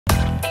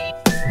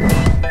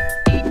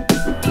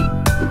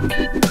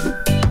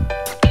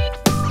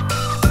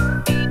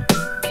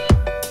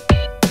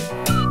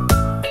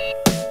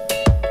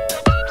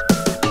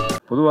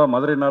பொதுவாக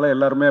மதுரைனால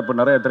எல்லாருமே இப்போ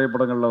நிறைய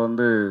திரைப்படங்களில்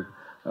வந்து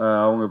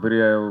அவங்க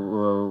பெரிய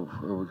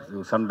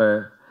சண்டை,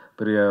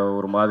 பெரிய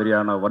ஒரு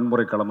மாதிரியான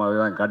வன்முறை களமாகவே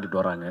தான்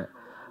காட்டிட்டு வராங்க.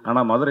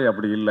 ஆனால் மதுரை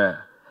அப்படி இல்லை.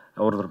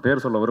 ஒருத்தர்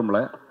பேர் சொல்ல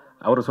விரும்பலை,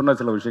 அவர் சொன்ன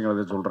சில விஷயங்களை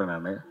அதை சொல்கிறேன்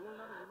நான்.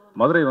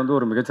 மதுரை வந்து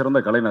ஒரு மிகச்சிறந்த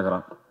கலை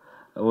நகரம்.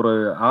 ஒரு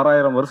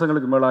 6000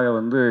 வருஷங்களுக்கு மேலாக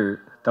வந்து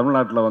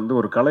தமிழ்நாட்டில் வந்து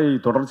ஒரு கலை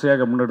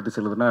தொடர்ச்சியாக முன்னெடுத்து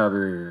செல்லுதுன்னா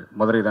அது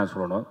மதுரை தான்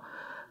சொல்லணும்.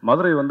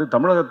 மதுரை வந்து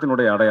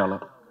தமிழகத்தினுடைய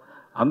அடையாளம்.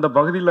 அந்த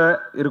பகுதியில்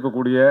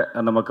இருக்கக்கூடிய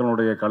அந்த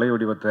மக்களுடைய கலை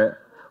வடிவத்தை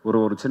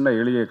ஒரு சின்ன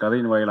எளிய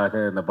கதையின் வாயிலாக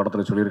இந்த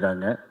படத்தில்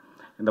சொல்லியிருக்காங்க.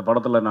 இந்த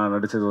படத்தில் நான்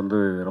நடித்தது வந்து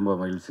ரொம்ப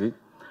மகிழ்ச்சி.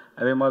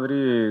 அதே மாதிரி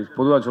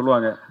பொதுவாக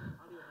சொல்லுவாங்க,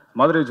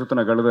 மதுரை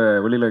சுற்றின கழுதை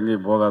வெளியில்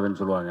எங்கேயும் போகாதுன்னு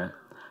சொல்லுவாங்க.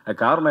 அது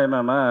காரணம்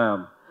என்னென்னா,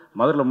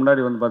 மதுரையில்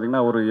முன்னாடி வந்து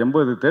பார்த்திங்கன்னா ஒரு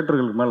 80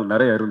 தேட்டர்களுக்கு மேலே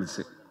நிறைய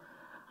இருந்துச்சு.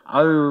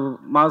 அது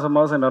மாதம்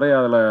மாதம்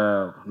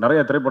நிறைய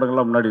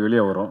திரைப்படங்கள்லாம் முன்னாடி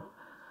வெளியே வரும்.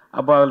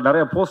 அப்போ அதில்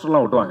நிறைய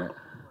போஸ்டர்லாம் ஒட்டுவாங்க.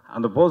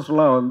 அந்த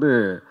போஸ்டர்லாம் வந்து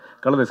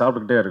கழுதை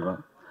சாப்பிட்டுக்கிட்டே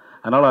இருக்கும்.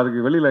 அதனால்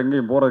அதுக்கு வெளியில்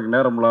எங்கேயும் போகிறதுக்கு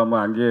நேரம்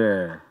இல்லாமல் அங்கேயே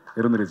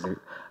இருந்துருச்சு.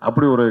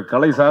 அப்படி ஒரு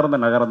கலை சார்ந்த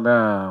நகரம்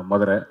தான்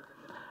மதுரை.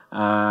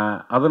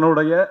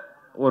 அதனுடைய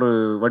ஒரு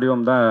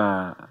வடிவம் தான்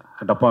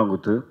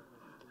டப்பாங்குத்து.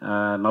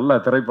 நல்ல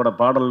திரைப்பட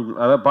பாடல்,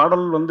 அதாவது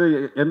பாடல் வந்து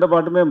எந்த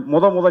பாட்டுமே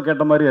முத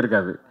கேட்ட மாதிரியே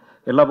இருக்காது.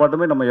 எல்லா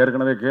பாட்டுமே நம்ம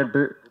ஏற்கனவே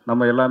கேட்டு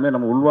நம்ம எல்லாமே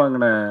நம்ம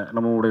உள்வாங்கின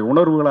நம்மளுடைய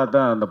உணர்வுகளாக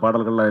தான் அந்த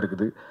பாடல்கள்லாம்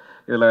இருக்குது.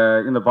 இதில்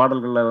இந்த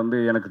பாடல்களில் வந்து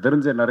எனக்கு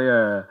தெரிஞ்ச நிறைய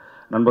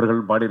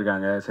நண்பர்கள்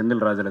பாடியிருக்காங்க.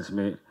 செந்தில்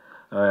ராஜலட்சுமி,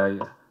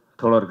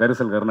 தோழர்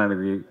கரிசல்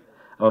கருணாநிதி,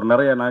 அவர்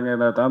நிறைய, நாங்கள்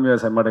இந்த தாமியா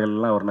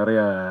செம்மாடைகள்லாம் அவர்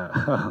நிறையா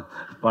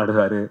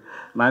பாடுவார்.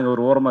 நாங்கள்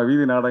ஒரு ஓரமாக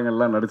வீதி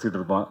நாடகங்கள்லாம் நடிச்சிட்டு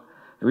இருப்போம்.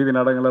 வீதி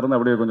நாடகங்கள்லேருந்து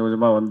அப்படியே கொஞ்சம்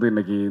கொஞ்சமாக வந்து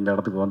இன்றைக்கி இந்த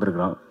இடத்துக்கு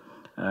வந்திருக்கிறோம்.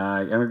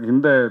 எனக்கு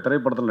இந்த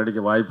திரைப்படத்தில்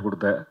நடிக்க வாய்ப்பு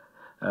கொடுத்த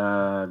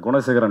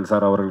குணசேகரன்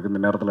சார் அவர்களுக்கு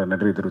இந்த நேரத்தில்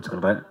நன்றி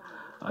தெரிவிச்சுக்கிறேன்.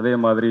 அதே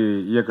மாதிரி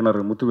இயக்குனர்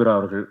முத்துவீரா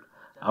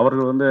அவர்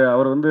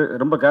வந்து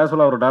ரொம்ப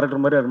கேஷுவலாக ஒரு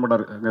டேரக்டர் மாதிரி இருக்க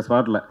மாட்டார். எங்கள்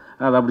ஸ்பாட்டில்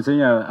அதை அப்படி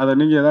செய்ய, அதை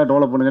நீங்கள் எதாவது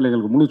டெவலப் பண்ணுங்கள்,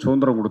 எங்களுக்கு முழு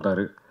சுதந்திரம்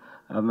கொடுத்தாரு.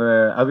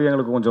 அது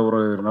எங்களுக்கு கொஞ்சம் ஒரு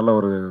நல்ல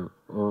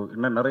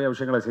இன்னும் நிறைய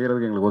விஷயங்களை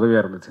செய்கிறதுக்கு எங்களுக்கு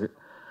உதவியாக இருந்துச்சு.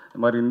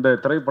 இது மாதிரி இந்த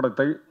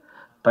திரைப்படத்தை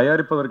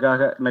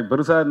தயாரிப்பதற்காக இன்னைக்கு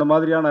பெருசாக இந்த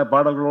மாதிரியான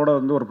பாடல்களோடு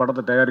வந்து ஒரு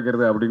படத்தை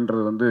தயாரிக்கிறது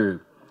அப்படின்றது வந்து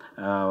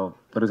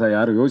பெருசாக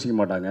யாரும் யோசிக்க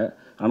மாட்டாங்க.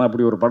 ஆனால்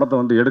அப்படி ஒரு படத்தை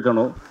வந்து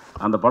எடுக்கணும்,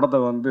 அந்த படத்தை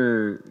வந்து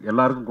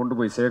எல்லாருக்கும் கொண்டு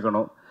போய்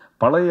சேர்க்கணும்.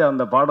 பழைய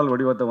அந்த பாடல்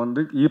வடிவத்தை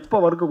வந்து இப்போ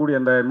இருக்கக்கூடிய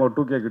அந்த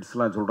 2K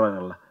கிட்ஸ்லாம்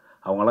சொல்கிறாங்கல்ல,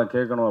 அவங்களாம்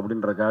கேட்கணும்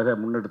அப்படின்றதுக்காக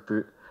முன்னெடுத்து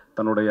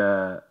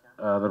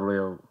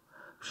அதனுடைய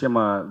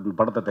விஷயமாக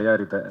படத்தை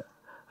தயாரித்த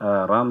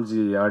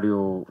ராம்ஜி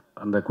ஆடியோ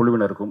அந்த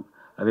குழுவினருக்கும்,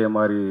 அதே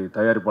மாதிரி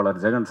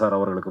தயாரிப்பாளர் ஜெகன் சார்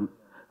அவர்களுக்கும்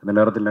இந்த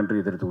நேரத்தில்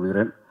நன்றியை தெரிவித்துக்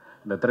கொள்கிறேன்.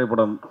 இந்த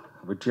திரைப்படம்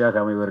வெற்றியாக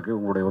அமைவதற்கு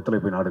உங்களுடைய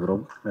ஒத்துழைப்பை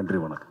நாடுகிறோம். நன்றி,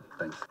 வணக்கம்.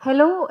 தேங்க்ஸ்.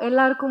 ஹலோ,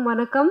 எல்லாருக்கும்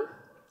வணக்கம்.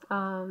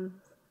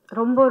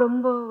 ரொம்ப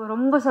ரொம்ப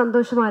ரொம்ப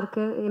சந்தோஷமாக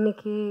இருக்குது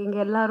இன்றைக்கி இங்கே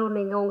எல்லோரும்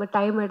நீங்கள் உங்கள்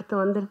டைம் எடுத்து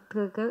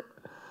வந்துருக்கு.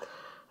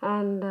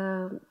 And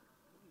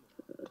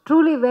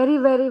truly very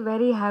very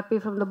very happy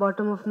from the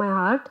bottom of my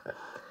heart.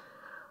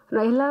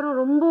 எல்லோரும்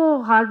ரொம்ப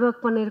ஹார்ட்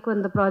ஒர்க் பண்ணியிருக்கோம்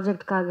இந்த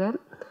ப்ராஜெக்டுக்காக.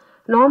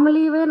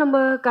 நார்மலிவே நம்ம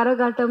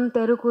கரகாட்டம்,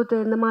 தெருக்கூத்து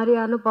இந்த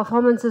மாதிரியான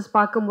பர்ஃபார்மன்ஸஸ்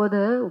பார்க்கும்போது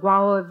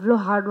இவ்வளோ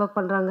ஹார்ட் ஒர்க்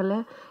பண்ணுறாங்கல்ல,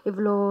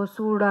 இவ்வளோ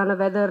சூடான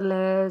வெதரில்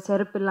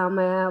செருப்பு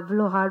இல்லாமல்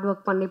அவ்வளோ ஹார்ட்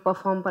ஒர்க் பண்ணி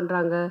பர்ஃபார்ம்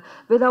பண்ணுறாங்க,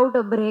 விதவுட்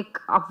அ பிரேக்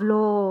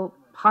அவ்வளோ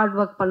ஹார்ட்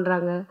ஒர்க்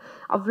பண்ணுறாங்க,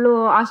 அவ்வளோ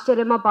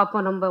ஆச்சரியமாக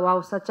பார்ப்போம் நம்ம.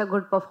 Such a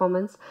good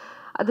performance.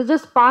 அது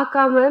ஜஸ்ட்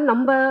பார்க்காம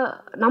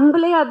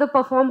நம்மளே அதை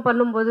பர்ஃபார்ம்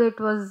பண்ணும்போது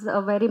it was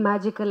a very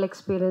magical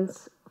experience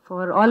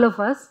for all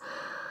of us.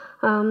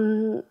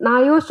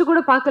 நான் யோசிச்சு கூட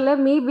பார்க்கல,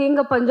 மீ பீங்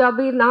அ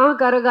பஞ்சாபி, நான்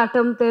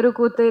கரகாட்டம்,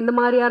 தெருக்கூத்து இந்த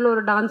மாதிரியான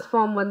ஒரு டான்ஸ்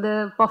ஃபார்ம் வந்து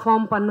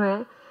பர்ஃபார்ம்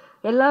பண்ணுவேன்.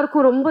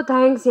 எல்லாருக்கும் ரொம்ப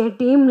தேங்க்ஸ் என்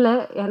டீமில்.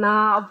 ஏன்னா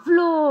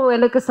அவ்வளோ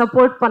எனக்கு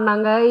சப்போர்ட்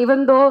பண்ணாங்க.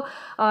 ஈவன் தோ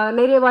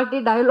நிறைய வாட்டி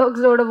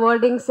டயலாக்ஸோட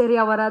வேர்டிங்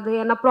சரியாக வராது,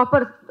 ஏன்னா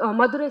ப்ராப்பர்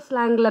மதுரை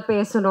ஸ்லாங்கில்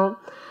பேசணும்.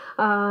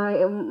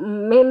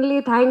 Mainly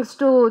thanks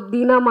to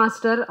Dheena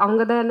master,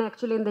 அவங்க தான் என்னை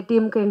ஆக்சுவலி இந்த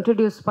டீமுக்கு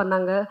இன்ட்ரடியூஸ்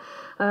பண்ணாங்க.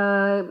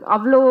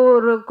 அவ்வளோ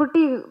ஒரு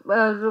குட்டி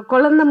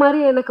குழந்த மாதிரி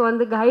எனக்கு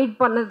வந்து கைட்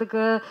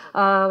பண்ணதுக்கு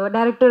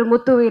director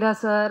முத்துவீரா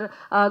sir,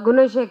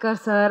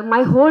 Gunasekar sir,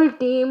 my whole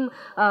team,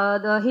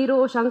 the hero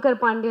Shankar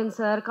Pandian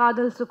sir,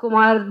 காதல்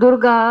Sukumar,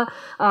 Durga,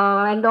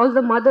 and all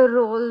the mother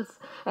roles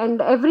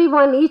and every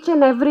one, each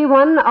and every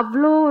one.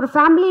 அவ்வளோ ஒரு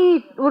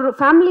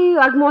ஃபேமிலி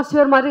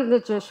அட்மாஸ்பியர் மாதிரி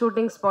இருந்துச்சு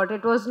shooting spot.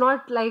 It was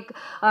not like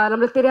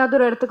நம்மளுக்கு தெரியாத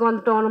ஒரு இடத்துக்கு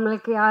வந்துட்டோம்,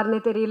 நம்மளுக்கு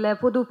யாருன்னே தெரியல,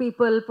 புது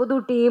பீப்புள், புது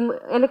டீம்.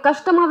 எனக்கு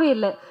கஷ்டமாகவே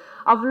இல்லை.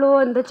 அவ்வளோ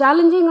இந்த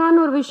சேலஞ்சிங்கான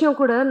ஒரு விஷயம்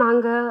கூட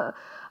நாங்கள்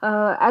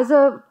as a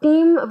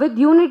team with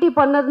unity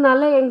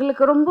பண்ணதுனால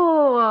எங்களுக்கு ரொம்ப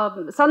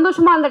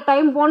சந்தோஷமாக அந்த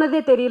டைம்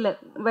போனதே தெரியல.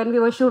 வென் வி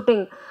வர்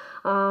ஷூட்டிங்,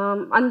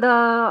 அந்த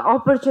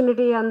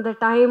ஆப்பர்ச்சுனிட்டி, அந்த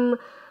time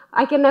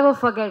I can never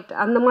forget.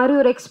 அந்த மாதிரி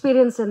ஒரு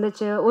எக்ஸ்பீரியன்ஸ்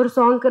இருந்துச்சு. ஒரு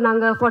சாங்க்கு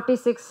நாங்கள்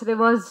 46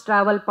 rivers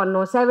ட்ராவல்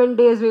பண்ணோம். 7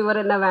 days we were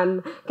in a van.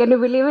 Can you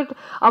believe it?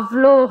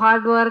 அவ்வளோ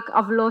ஹார்ட் ஒர்க்,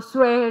 அவ்வளோ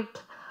ஸ்வெட்,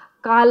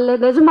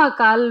 காலில் நிஜமா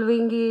கால்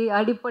வீங்கி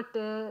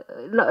அடிபட்டு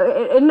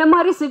என்ன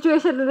மாதிரி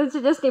சுச்சுவேஷன் இருந்துச்சு.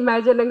 ஜஸ்ட்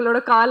இமேஜின் எங்களோட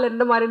கால்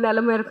எந்த மாதிரி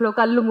நிலைமை இருக்கணும்,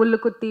 கல் முள்ளு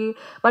குத்தி.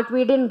 But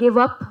we didn't give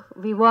up.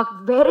 We worked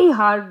very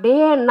hard day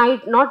and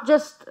night, not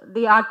just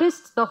the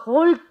artists, the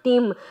whole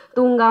team.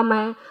 தூங்காம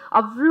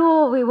அவ்வளோ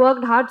we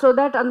worked hard so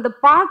that அந்த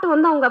பாட்டு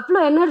வந்து அவங்க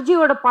அவ்வளோ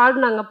எனர்ஜியோட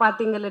பாடினாங்க.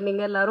 பார்த்தீங்கல்ல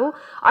நீங்கள் எல்லாரும்,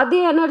 அதே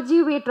energy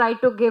we try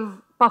to give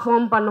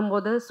perform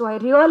பண்ணும்போது. ஸோ ஐ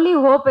ரியலி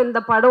ஹோப்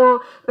இந்த படம்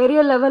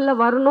பெரிய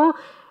லெவலில் வரணும்.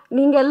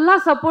 நீங்கள்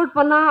எல்லாம் சப்போர்ட்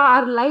பண்ணால்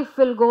our life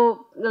will go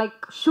like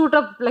shoot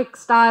up like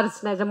stars.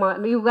 நிஜமா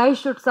you guys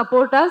should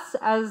support us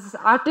as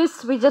artists.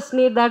 We just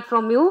need that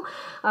from you.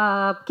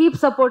 Keep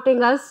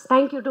supporting us.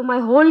 Thank you to my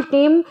whole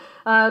team.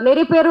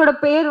 நிறைய பேரோட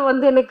பேர்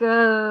வந்து எனக்கு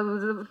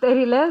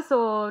தெரியல, so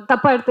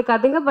தப்பாக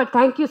எடுத்துக்காதீங்க. But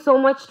thank you so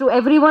much to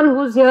every one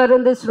who's here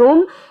in this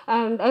room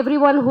and every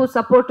one who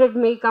supported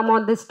me come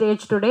on this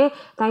stage today.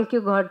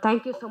 Thank you God.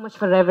 Thank you so much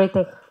for every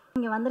thing.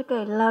 இங்கே வந்திருக்க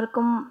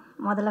எல்லாருக்கும்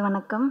முதல்ல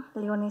வணக்கம்.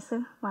 Leoni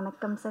sir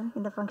வணக்கம் sir.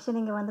 இந்த function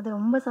இங்கே வந்தது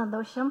ரொம்ப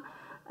சந்தோஷம்.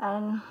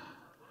 அண்ட்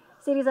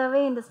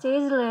சீரியஸாகவே இந்த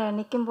ஸ்டேஜில்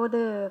நிற்கும்போது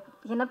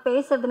என்ன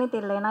பேசுறதுனே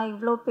தெரியல. ஏன்னா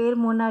இவ்வளோ பேர்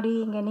முன்னாடி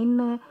இங்கே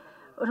நின்று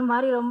ஒரு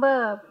மாதிரி ரொம்ப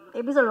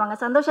எப்படி சொல்லுவாங்க,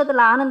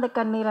 சந்தோஷத்தில் ஆனந்த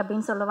கண்ணீர்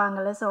அப்படின்னு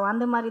சொல்லுவாங்கள்ல. ஸோ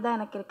அந்த மாதிரி தான்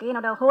எனக்கு இருக்குது.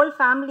 என்னோடய ஹோல்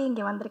ஃபேமிலி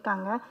இங்கே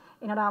வந்திருக்காங்க.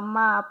 என்னோடய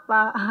அம்மா, அப்பா,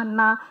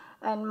 அண்ணா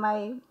அண்ட் மை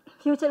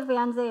ஃப்யூச்சர்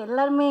ஃபியான்ஸே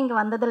எல்லாருமே இங்கே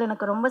வந்ததில்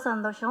எனக்கு ரொம்ப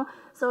சந்தோஷம்.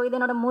 ஸோ இது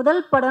என்னோடய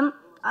முதல் படம்.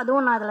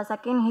 அதுவும் நான் அதில்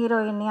செகண்ட்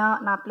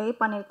ஹீரோயினியாக நான் ப்ளே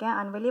பண்ணியிருக்கேன்.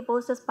 அண்ட் வெளியே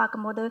போஸ்டர்ஸ்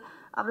பார்க்கும்போது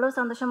அவ்வளோ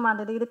சந்தோஷமாக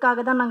இருந்தது.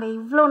 இதுக்காக தான் நாங்கள்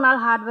இவ்வளோ நாள்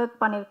ஹார்ட் ஒர்க்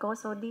பண்ணியிருக்கோம்.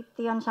 ஸோ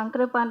தீப்தி அண்ட்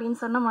சங்கர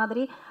பாண்டியன் சொன்ன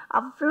மாதிரி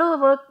அவ்வளோ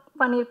ஒர்க்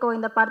பண்ணியிருக்கோம்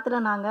இந்த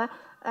படத்தில் நாங்கள்.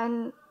 அண்ட்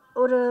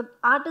ஒரு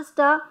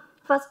ஆர்டிஸ்ட்டாக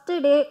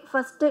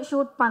ஃபஸ்ட்டு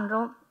ஷூட்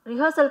பண்ணுறோம்.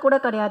 ரிஹர்சல் கூட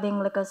கிடையாது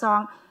எங்களுக்கு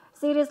song.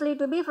 Seriously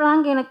to be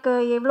frank, எனக்கு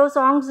எவ்வளோ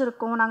சாங்ஸ்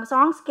இருக்கும், நாங்கள்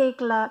சாங்ஸ்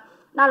கேட்கல.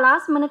 நான்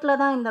லாஸ்ட் மினிட்ல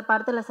தான் இந்த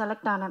படத்தில்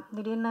செலக்ட் ஆனேன்.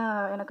 திடீர்னு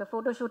எனக்கு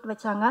ஃபோட்டோ ஷூட்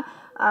வச்சாங்க.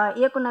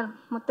 இயக்குனர்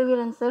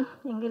முத்துவீரன் சார்,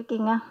 எங்கே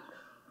இருக்கீங்க?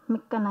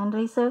 மிக்க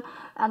நன்றி சார்.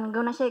 அண்ட்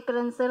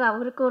குணசேகரன் சார்,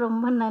 அவருக்கும்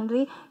ரொம்ப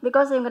நன்றி.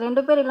 பிகாஸ் இவங்க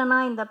 2 பேர் இல்லைன்னா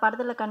இந்த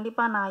படத்தில்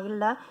கண்டிப்பாக நான்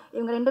இல்லை.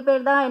 இவங்க 2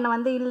 பேர் தான் என்னை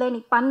வந்து இல்லை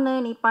நீ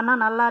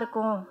பண்ணால்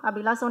நல்லாயிருக்கும்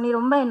அப்படிலாம் சொல்லி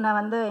ரொம்ப என்னை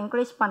வந்து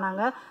என்கரேஜ்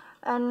பண்ணாங்க.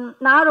 அண்ட்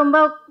நான் ரொம்ப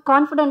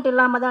கான்ஃபிடென்ட்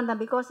இல்லாமல் தான்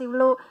இருந்தேன். பிகாஸ்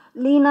இவ்வளோ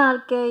லீனாக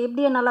இருக்கே,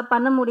 எப்படி என்னால்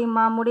பண்ண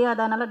முடியுமா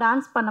முடியாதா, என்னால்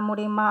டான்ஸ் பண்ண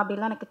முடியுமா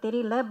அப்படிலாம் எனக்கு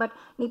தெரியல. பட்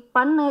நீ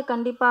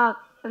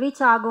கண்டிப்பாக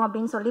ரீச் ஆகும்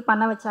அப்படின்னு சொல்லி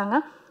பண்ண வச்சாங்க.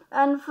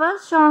 அண்ட்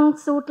ஃபஸ்ட்டு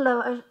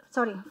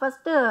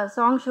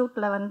சாங்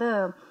ஷூட்டில் வந்து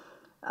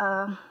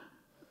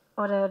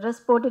ஒரு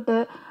ட்ரெஸ் போட்டுட்டு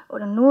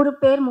ஒரு 100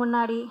 பேர்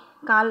முன்னாடி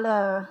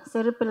காலில்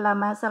செருப்பு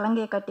இல்லாமல்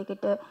சலங்கையை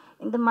கட்டிக்கிட்டு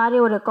இந்த மாதிரி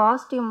ஒரு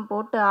காஸ்டியூம்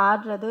போட்டு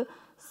ஆடுறது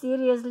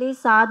சீரியஸ்லி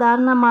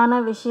சாதாரணமான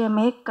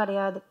விஷயமே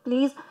கிடையாது.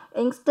 ப்ளீஸ்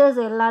யங்ஸ்டர்ஸ்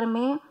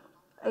எல்லாருமே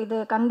இது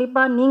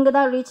கண்டிப்பாக நீங்கள்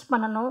தான் ரீச்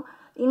பண்ணணும்.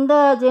 இந்த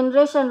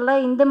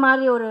ஜென்ரேஷனில் இந்த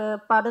மாதிரி ஒரு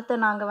படத்தை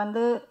நாங்கள்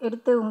வந்து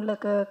எடுத்து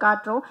உங்களுக்கு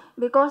காட்டுறோம்.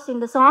 பிகாஸ்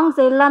இந்த சாங்ஸ்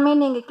எல்லாமே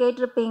நீங்கள்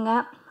கேட்டிருப்பீங்க,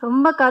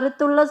 ரொம்ப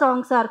கருத்துள்ள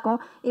சாங்ஸாக இருக்கும்.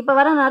 இப்போ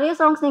வர நிறைய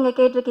சாங்ஸ் நீங்கள்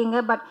கேட்டிருக்கீங்க,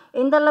 பட்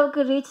எந்த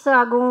அளவுக்கு ரீச்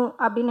ஆகும்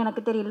அப்படின்னு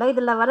எனக்கு தெரியல.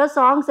 இதில் வர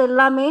சாங்ஸ்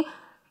எல்லாமே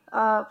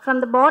from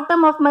the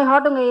bottom of my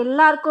heart உங்கள்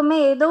எல்லாருக்குமே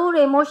ஏதோ ஒரு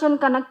எமோஷன்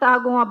கனெக்ட்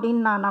ஆகும்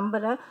அப்படின்னு நான்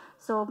நம்புகிறேன்.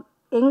 ஸோ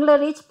எங்களை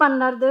ரீச்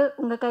பண்ணுறது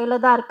உங்கள்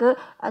கையில் தான் இருக்குது.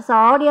 அஸ்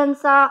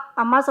ஆடியன்ஸாக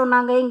அம்மா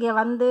சொன்னாங்க, இங்கே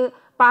வந்து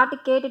பாட்டு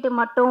கேட்டுட்டு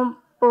மட்டும்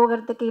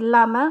போகிறதுக்கு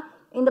இல்லாமல்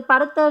இந்த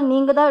படத்தை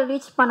நீங்கள் தான்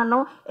ரீச்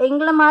பண்ணணும்.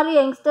 எங்களை மாதிரி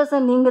யங்ஸ்டர்ஸை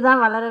நீங்கள்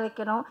தான் வளர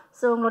வைக்கணும்.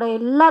 ஸோ உங்களோட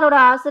எல்லாரோட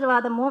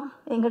ஆசீர்வாதமும்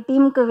எங்கள்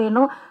டீமுக்கு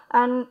வேணும்.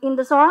 அண்ட்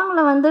இந்த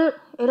சாங்கில் வந்து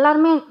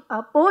எல்லாருமே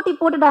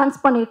போட்டு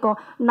டான்ஸ் பண்ணியிருக்கோம்.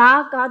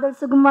 நான், காதல்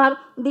சுகுமார்,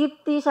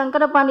 தீப்தி,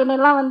 சங்கர பாண்டியன்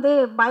எல்லாம் வந்து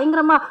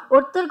பயங்கரமாக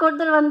ஒருத்தருக்கு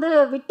ஒருத்தர் வந்து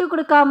விட்டு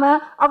கொடுக்காம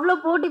அவ்வளோ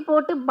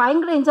போட்டு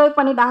பயங்கர என்ஜாய்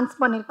பண்ணி டான்ஸ்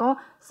பண்ணியிருக்கோம்.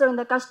 ஸோ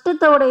இந்த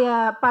கஷ்டத்தோடைய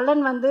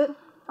பலன் வந்து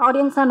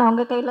ஆடியன்ஸான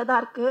உங்கள் கையில்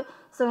தான் இருக்குது.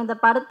 ஸோ இந்த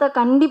படத்தை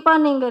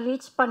கண்டிப்பாக நீங்கள்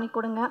ரீச் பண்ணி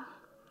கொடுங்க.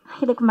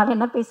 இதுக்கு மேலே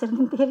என்ன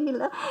பேசுறதுன்னு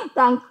தெரியல.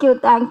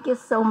 Thank you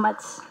so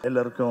much.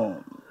 எல்லாருக்கும்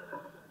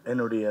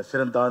என்னுடைய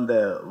சிறந்தாழ்ந்த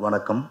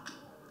வணக்கம்.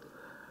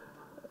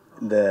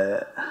 இந்த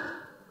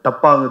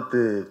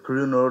டப்பாங்குத்து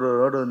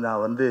குழுனோடு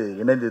நான் வந்து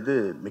இணைந்தது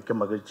மிக்க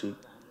மகிழ்ச்சி.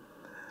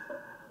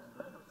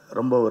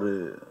 ரொம்ப ஒரு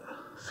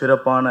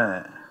சிறப்பான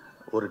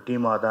ஒரு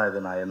டீமாக தான்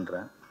இதை நான்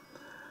எண்ணுறேன்.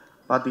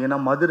 பார்த்திங்கன்னா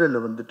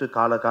மதுரையில் வந்துட்டு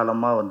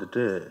காலகாலமாக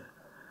வந்துட்டு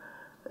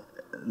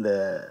இந்த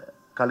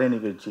கலை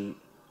நிகழ்ச்சி,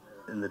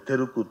 இந்த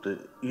தெருக்கூத்து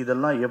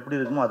இதெல்லாம் எப்படி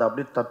இருக்குமோ அதை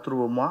அப்படியே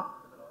தத்ரூபமாக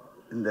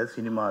இந்த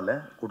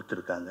சினிமாவில்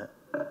கொடுத்துருக்காங்க.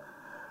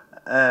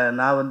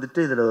 நான் வந்துட்டு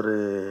இதில் ஒரு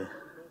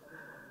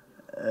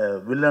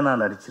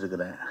வில்லனாக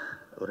நடிச்சிருக்கிறேன்,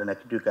 ஒரு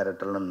நெகட்டிவ்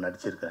கேரக்டரில் நான்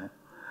நடிச்சிருக்கேன்.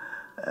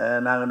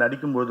 நாங்கள்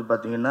நடிக்கும்போது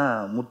பார்த்திங்கன்னா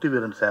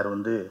முத்துவீரன் சார்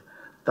வந்து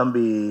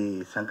தம்பி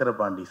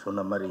சங்கரபாண்டி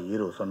சொன்ன மாதிரி,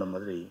 ஹீரோ சொன்ன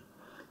மாதிரி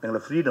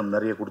எங்களை ஃப்ரீடம்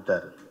நிறைய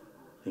கொடுத்தாரு.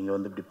 நீங்கள்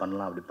வந்து இப்படி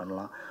பண்ணலாம் அப்படி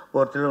பண்ணலாம்,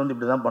 ஒருத்தர் வந்து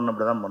இப்படி தான்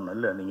பண்ணணும்,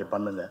 இல்லை நீங்கள்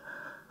பண்ணுங்கள்.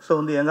 ஸோ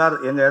வந்து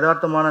எங்கள்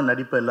யதார்த்தமான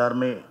நடிப்பை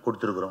எல்லாருமே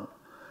கொடுத்துருக்குறோம்.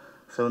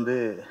 ஸோ வந்து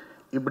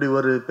இப்படி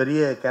ஒரு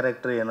பெரிய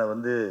கேரக்டர் என்னை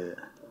வந்து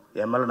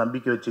என் மேலே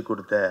நம்பிக்கை வச்சு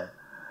கொடுத்த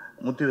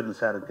முத்துவீரன்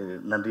சாருக்கு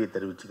நன்றியை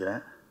தெரிவிச்சுக்கிறேன்.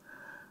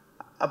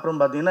 அப்புறம்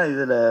பார்த்திங்கன்னா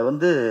இதில்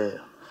வந்து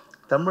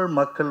தமிழ்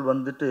மக்கள்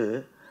வந்துட்டு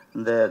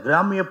இந்த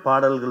கிராமிய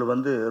பாடல்கள்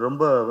வந்து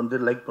ரொம்ப வந்து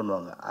லைக்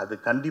பண்ணுவாங்க. அது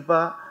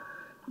கண்டிப்பாக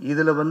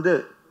இதில் வந்து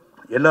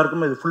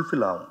எல்லாருக்குமே இது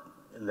ஃபுல்ஃபில் ஆகும்.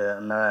 இந்த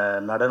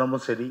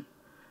நடனமும் சரி,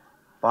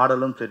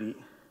 பாடலும் சரி,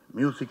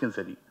 மியூசிக்கும்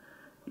சரி,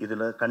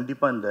 இதில்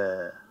கண்டிப்பாக இந்த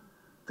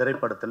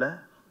திரைப்படத்தில்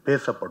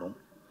பேசப்படும்.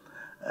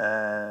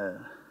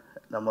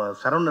 நம்ம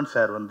சரவணன்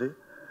சார் வந்து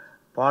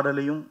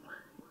பாடலையும்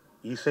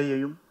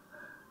இசையையும்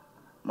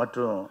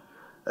மற்றும்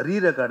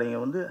ரீரெக்கார்டிங்கை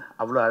வந்து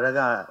அவ்வளோ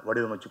அழகாக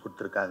வடிவமைச்சு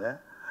கொடுத்துருக்காங்க.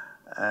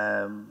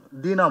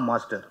 தீனா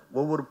மாஸ்டர்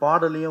ஒவ்வொரு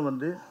பாடலையும்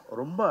வந்து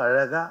ரொம்ப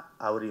அழகாக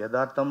அவர்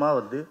யதார்த்தமாக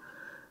வந்து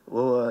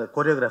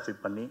கொரியோகிராஃபி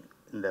பண்ணி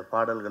இந்த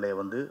பாடல்களை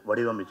வந்து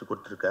வடிவமைத்து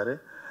கொடுத்துருக்காரு.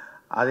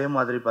 அதே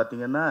மாதிரி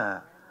பார்த்திங்கன்னா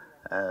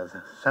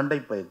சண்டை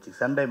பயிற்சி,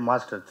 சண்டை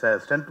மாஸ்டர்,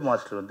 ஸ்டண்ட்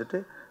மாஸ்டர் வந்துட்டு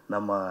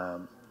நம்ம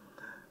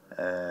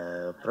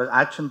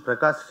ஆக்ஷன்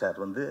பிரகாஷ் சார்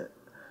வந்து,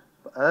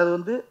 அதாவது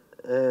வந்து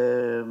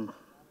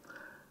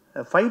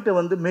ஃபைட்டை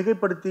வந்து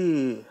மிகைப்படுத்தி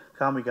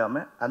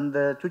காமிக்காமல் அந்த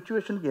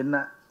சுச்சுவேஷனுக்கு என்ன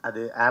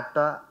அது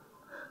ஆப்டாக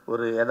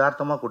ஒரு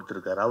யதார்த்தமாக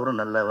கொடுத்துருக்காரு. அவரும்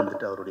நல்லா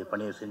வந்துட்டு அவருடைய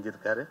பணியை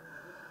செஞ்சுருக்காரு.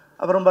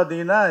 அப்புறம்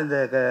பார்த்திங்கன்னா இந்த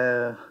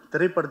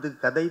திரைப்படத்துக்கு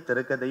கதை,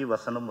 திரைக்கதை,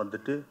 வசனம்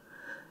வந்துட்டு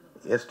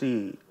எஸ்டி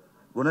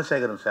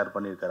குணசேகரன் சார்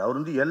பண்ணியிருக்காரு. அவர்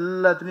வந்து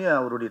எல்லாத்துலேயும்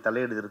அவருடைய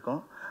தலையீடு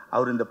இருக்கும்.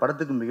 அவர் இந்த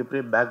படத்துக்கு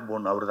மிகப்பெரிய பேக்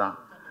போன் அவர் தான்.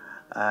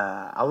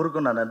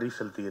 அவருக்கும் நான் நன்றி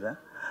செலுத்துகிறேன்.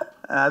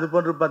 அது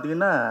போன்று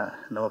பார்த்திங்கன்னா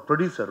நம்ம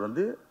ப்ரொடியூசர்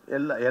வந்து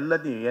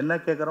எல்லாத்தையும் என்ன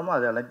கேட்குறோமோ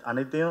அது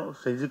அனைத்தையும்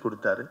செஞ்சு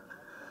கொடுத்தாரு.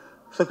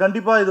 ஸோ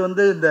கண்டிப்பாக இது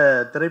வந்து இந்த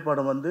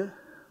திரைப்படம் வந்து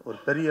ஒரு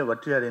பெரிய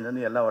வெற்றி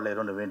அடைந்ததுன்னு எல்லா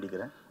வளையரோன்னு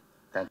வேண்டிக்கிறேன்.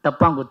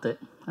 டப்பாங்குத்து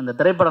அந்த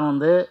திரைப்படம்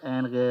வந்து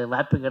எனக்கு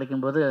வாய்ப்பு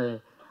கிடைக்கும்போது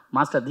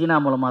மாஸ்டர் தீனா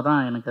மூலமாக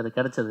தான் எனக்கு அது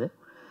கிடச்சிது.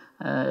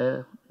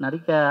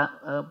 நடிக்க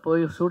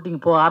போய்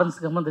ஷூட்டிங் போக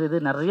ஆரம்பிச்சுக்கமாக தெரியுது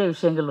நிறைய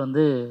விஷயங்கள்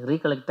வந்து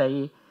ரீகலெக்ட்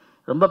ஆகி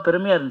ரொம்ப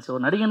பெருமையாக இருந்துச்சு.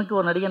 ஒரு நடிகனுக்கு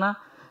ஒரு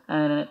நடிகனாக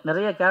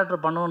நிறைய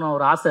கேரக்டர் பண்ணணும்னு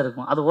ஒரு ஆசை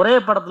இருக்கும். அது ஒரே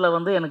படத்தில்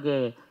வந்து எனக்கு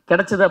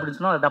கிடச்சிது அப்படின்னு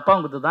சொன்னால் அது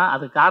டப்பாங்குத்து தான்.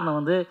 அதுக்கு காரணம்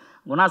வந்து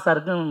குணா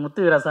சாருக்கும்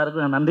முத்துவீரா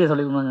சாருக்கும் நான் நன்றியை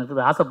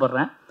சொல்லிக்கணுங்கிறது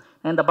ஆசைப்பட்றேன்.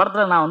 இந்த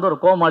படத்தில் நான் வந்து ஒரு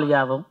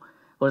கோமாளியாகவும்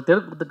ஒரு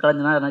தெருக்கூத்து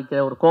கலைஞனாக நடிக்கிற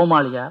ஒரு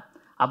கோமாளியாக,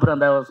 அப்புறம்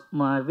அந்த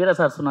வீரா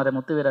சார் சொன்னார்,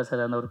 முத்து வீரா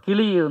சார் அந்த ஒரு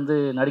கிளி வந்து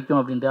நடிக்கும்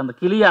அப்படின்ட்டு அந்த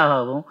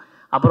கிளியாகவும்,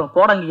 அப்புறம்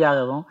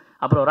கோடங்கியாகவும்,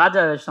 அப்புறம்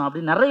ராஜா வேஷம்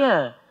அப்படி நிறைய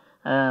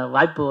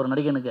வாய்ப்பு ஒரு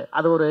நடிகனுக்கு.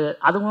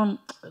 அதுவும்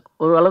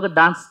ஒரு அளவுக்கு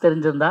டான்ஸ்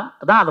தெரிஞ்சிருந்தால்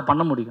தான் அதை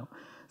பண்ண முடியும்.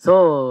 ஸோ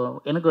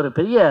எனக்கு ஒரு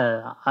பெரிய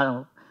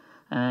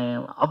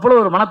அவ்வளோ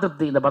ஒரு மன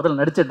திருப்தி இந்த படத்தில்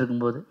நடிச்சிட்டு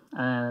இருக்கும்போது.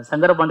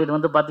 சங்கரபாண்டியன்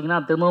வந்து பார்த்திங்கன்னா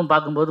திரும்பவும்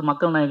பார்க்கும்போது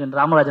மக்கள் நாயகன்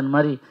ராமராஜன்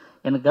மாதிரி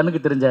எனக்கு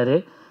கண்ணுக்கு தெரிஞ்சார்.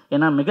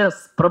 ஏன்னா மிக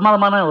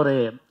பிரமாதமான ஒரு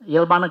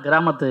இயல்பான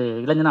கிராமத்து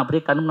இளைஞனா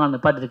அப்படியே கண்ணு நான்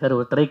நிப்பாட்டிருக்காரு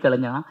ஒரு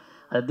திரைக்கலைஞனா.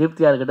 அது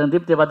தீப்தியாக இருக்கட்டும்.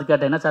 தீப்தியை பார்த்து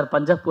கேட்டேன், என்ன சார்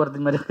பஞ்சாப்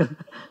போகிறது மாதிரி இருக்காரு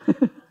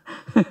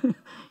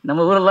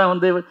நம்ம ஊரெல்லாம்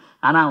வந்து.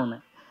 ஆனால் ஒன்று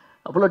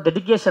அவ்வளோ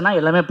டெடிக்கேஷனாக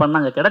எல்லாமே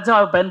பண்ணாங்க. கிடைச்ச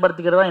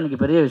பயன்படுத்திக்கிறது தான்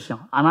எனக்கு பெரிய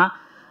விஷயம். ஆனால்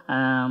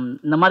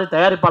இந்த மாதிரி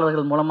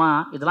தயாரிப்பாளர்கள்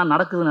மூலமாக இதெல்லாம்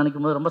நடக்குதுன்னு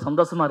நினைக்கும் போது ரொம்ப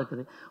சந்தோஷமாக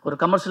இருக்குது. ஒரு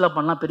கமர்ஷியலாக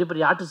பண்ணலாம், பெரிய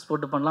பெரிய ஆர்டிஸ்ட்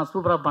போட்டு பண்ணலாம்,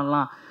 சூப்பராக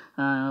பண்ணலாம்,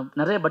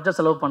 நிறைய பட்ஜெட்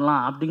செலவு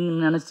பண்ணலாம்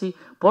அப்படின்னு நினச்சி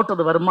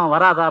போட்டது வருமா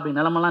வராதா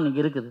அப்படின்னு நிலமெல்லாம்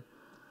இன்றைக்கி இருக்குது.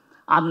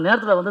 அந்த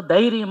நேரத்தில் வந்து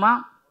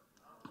தைரியமாக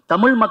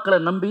தமிழ் மக்களை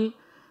நம்பி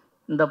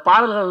இந்த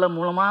பாடல்கள்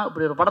மூலமாக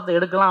இப்படி ஒரு படத்தை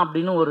எடுக்கலாம்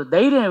அப்படின்னு ஒரு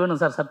தைரியம்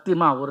வேணும் சார்.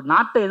 சத்தியமாக ஒரு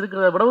நாட்டை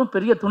எதிர்க்கிறத விடவும்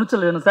பெரிய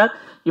துணிச்சல் வேணும் சார்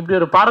இப்படி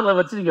ஒரு பாடலை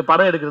வச்சு நீங்கள்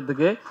படம்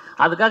எடுக்கிறதுக்கு.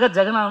 அதுக்காக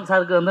ஜெகநாதன்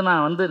சாருக்கு வந்து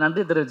நான் வந்து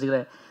நன்றி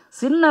தெரிவிச்சுக்கிறேன்.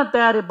 சின்ன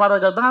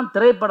தயாரிப்பாளர்கள் தான்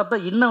திரைப்படத்தை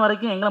இன்ன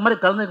வரைக்கும் எங்களை மாதிரி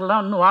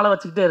கலைஞர்கள்லாம் இன்னும் வாழ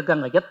வச்சுக்கிட்டே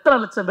இருக்காங்க. எத்தனை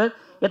லட்சம் பேர்,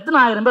 எத்தனை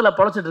ஆயிரம் பேர்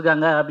பொழைச்சிட்டு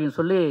இருக்காங்க அப்படின்னு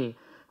சொல்லி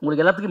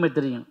உங்களுக்கு எல்லாத்துக்குமே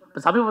தெரியும். இப்போ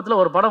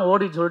சமீபத்தில் ஒரு படம்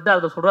ஓடின்னு சொல்லிட்டு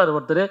அதில் சொல்கிறார்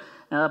ஒருத்தர்,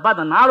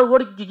 அந்த 4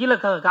 கோடிக்கு கீழே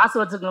காசு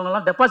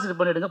வச்சுருக்கவங்கலாம் டெபாசிட்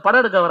பண்ணிவிடுங்க,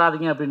 படம் எடுக்க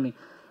வராதிங்க அப்படின்னு.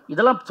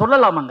 இதெல்லாம்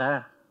சொல்லலாமாங்க?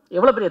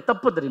 எவ்வளோ பெரிய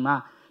தப்பு தெரியுமா?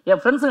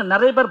 என் ஃப்ரெண்ட்ஸுங்க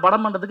நிறைய பேர்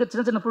படம் பண்ணுறதுக்கு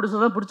சின்ன சின்ன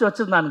ப்ரொடியூசர் தான் பிடிச்சி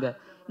வச்சுருந்தானுங்க.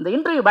 இந்த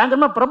இன்டர்வியூ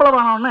பயங்கரமாக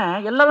பிரபலமானோடனே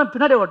எல்லாமே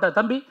பின்னாடி ஓட்டார்.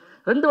 தம்பி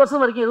 2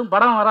 வருஷம் வரைக்கும் எதுவும்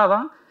படம்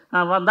வராதான்,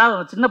 வந்தால்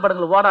சின்ன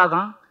படங்கள்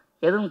ஓடாதான்,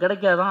 எதுவும்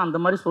கிடைக்காதான், அந்த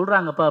மாதிரி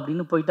சொல்கிறாங்கப்பா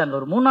அப்படின்னு போயிட்டாங்க.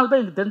 ஒரு 3-4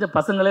 பேர் எனக்கு தெரிஞ்ச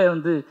பசங்களே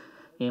வந்து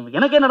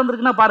எனக்கே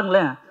நடந்திருக்குன்னா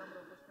பாருங்களேன்.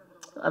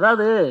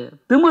 அதாவது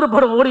திமிரு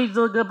படம்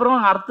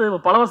ஓடிச்சதுக்கப்புறம் அடுத்து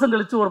பல வருஷம்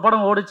கழித்து ஒரு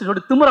படம் ஓடிச்சு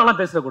சொல்லி திமிரெல்லாம்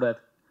பேசக்கூடாது.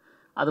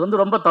 அது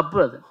வந்து ரொம்ப தப்பு.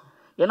 அது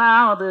ஏன்னா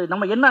அது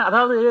நம்ம என்ன,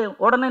 அதாவது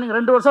உடனே நீங்கள்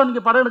 2 வருஷம்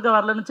நீங்கள் படம் எடுக்க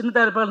வரலன்னு சின்ன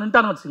தயாரிப்பாளர்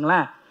நின்ட்டான்னு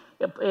வச்சுங்களேன்.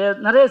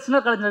 நிறைய சின்ன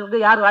கலைஞர்களுக்கு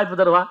யார் வாய்ப்பு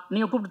தருவா?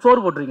 நீங்கள் கூப்பிட்டு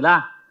சோறு போட்டுருவீங்களா?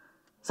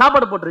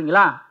 சாப்பாடு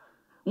போட்டுருவீங்களா?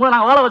 உங்களை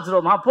நாங்கள் வாழ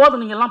வச்சுருவோமா?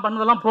 போதும், நீங்கள் எல்லாம்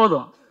பண்ணதெல்லாம்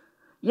போதும்.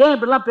 ஏன்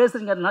இப்படிலாம்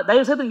பேசுகிறீங்க?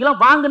 தயவுசெய்து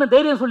நீங்களாம் வாங்கன்னு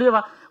தைரியம் சொல்லி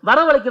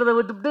வரவழைக்கிறத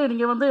விட்டுவிட்டு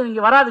நீங்கள் வந்து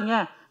நீங்கள் வராதிங்க,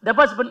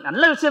 டெபாசிட் பண்ணி,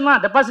 நல்ல விஷயம்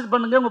தான், டெபாசிட்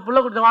பண்ணுங்க, உங்கள் பிள்ளை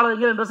கொடுத்து வாழ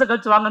வைங்க, 2 வருஷம்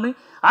கழிச்சு வாங்கன்னு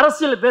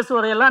அரசியல்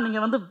பேசுவதையெல்லாம்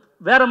நீங்கள் வந்து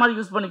வேறு மாதிரி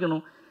யூஸ்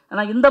பண்ணிக்கணும்.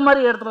 ஏன்னா இந்த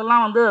மாதிரி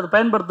இடத்துலலாம் வந்து அது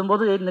பயன்படுத்தும்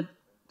போது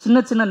சின்ன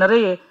சின்ன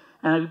நிறைய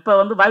இப்போ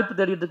வந்து வாய்ப்பு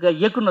தேடிட்டு இருக்க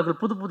இயக்குநர்கள்,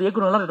 புது புது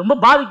இயக்குநர்கள்லாம் ரொம்ப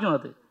பாதிக்கும்.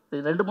 அது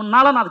 2-3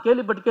 நாளாக நான் அதை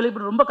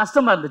கேள்விப்பட்டு ரொம்ப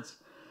கஷ்டமாக இருந்துச்சு.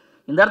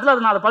 இந்த இடத்துல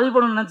அதை நான் அதை பதிவு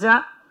பண்ணணும்னு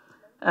நினச்சேன்.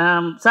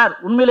 சார்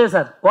உண்மையிலே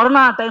சார்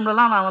கொரோனா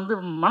டைம்லலாம் நான் வந்து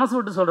மனசு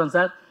விட்டு சொல்கிறேன்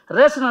சார்,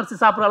 ரேஷன் அரிசி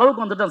சாப்பிட்ற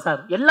அளவுக்கு வந்துட்டேன் சார்.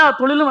 எல்லா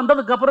தொழிலும்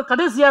வந்ததுக்கப்புறம்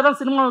கடைசியாக தான்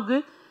சினிமாவுக்கு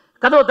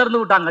கதவை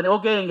திறந்து விட்டாங்க.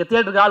 ஓகே, இங்கே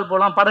தியேட்டருக்கு ஆள்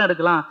போகலாம், படம்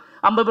எடுக்கலாம்,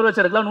 50 பேர்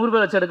வச்சு எடுக்கலாம், 100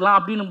 பேர் வச்சு எடுக்கலாம்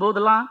அப்படின்னும்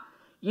போதெல்லாம்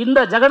இந்த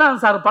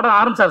ஜெகநாதன் சார் படம்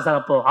ஆரம்பித்தார் சார்.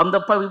 அப்போது அந்த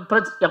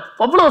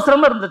அவ்வளோ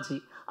சிரமம் இருந்துச்சு.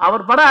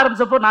 அவர் படம்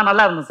ஆரம்பித்தப்போ நான்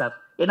நல்லா இருந்தேன் சார்.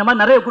 என்ன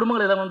மாதிரி நிறைய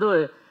குடும்பங்கள் இதில் வந்து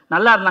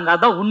நல்லா இருந்தாங்க.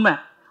 அதுதான் உண்மை.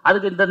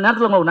 அதுக்கு இந்த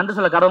நேரத்தில் உங்களுக்கு நன்றி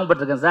சொல்ல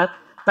கடமைப்பட்டிருக்கேன் சார்.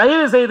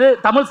 தயவு செய்து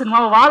தமிழ்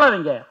சினிமாவை வாழ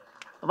வைங்க.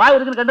 வாய்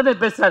இருக்குன்னு கண்டனே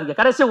பேசுகிறாங்க.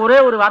 கடைசியாக ஒரே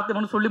ஒரு வார்த்தை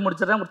மட்டும் சொல்லி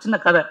முடிச்சிடறேன். ஒரு சின்ன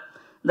கதை.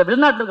 இந்த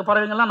வெளிநாட்டில் இருக்க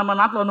பறவைங்கள்லாம் நம்ம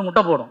நாட்டில் வந்து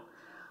முட்டை போடும்.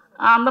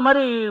 அந்த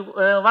மாதிரி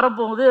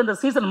வரப்போகுது அந்த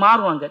சீசன்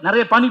மாறுவாங்க,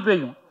 நிறைய பனி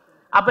பெய்யும்.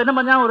 அப்போ என்ன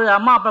பண்ணா ஒரு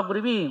அம்மா அப்பா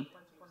குருவி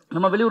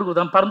நம்ம வெளியூருக்கு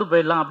தான் பறந்து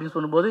போயிடலாம் அப்படின்னு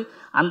சொல்லும்போது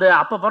அந்த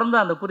அப்போ பிறந்த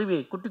அந்த குருவி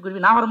குட்டி குருவி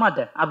நான்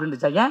வரமாட்டேன்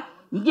அப்படின்ட்டுச்சா. ஏன்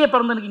இங்கேயே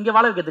பிறந்த எனக்கு இங்கே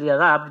வாழ வைக்க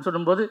தெரியாதா அப்படின்னு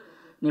சொல்லும்போது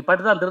நீ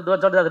பட்டு தான் திருத்துவா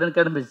சொல்லிட்டு அது ரெண்டு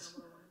கிளம்பிடுச்சு.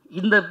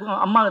 இந்த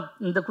அம்மா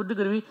இந்த குட்டி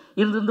குருவி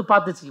இருந்து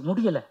பார்த்துச்சு,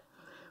 முடியலை,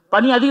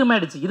 பனி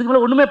அதிகமாகிடுச்சு, இதுக்கு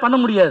மேலே ஒன்றுமே பண்ண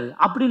முடியாது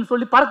அப்படின்னு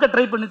சொல்லி பறக்க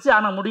ட்ரை பண்ணிச்சு.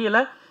 ஆனால்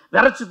முடியலை.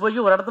 விரைச்சி போய்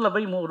ஒரு இடத்துல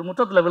போய் ஒரு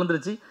முற்றத்தில்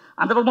விழுந்துருச்சு.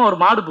 அந்த பக்கமாக ஒரு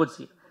மாடு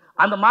போச்சு.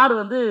 அந்த மாடு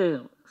வந்து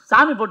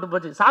சாணி போட்டு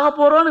போச்சு. சாக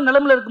போகிறோன்னு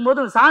நிலைமையில்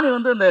இருக்கும்போது அந்த சாணி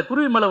வந்து அந்த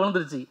குருவி மேலே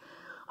விழுந்துருச்சு.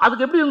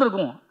 அதுக்கு எப்படி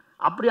இருந்திருக்கும்?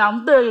 அப்படி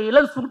அந்த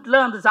இளம் சூட்டில்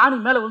அந்த சாணி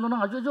மேலே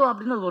விழுந்தோம். அஜோ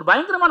அப்படின்னு ஒரு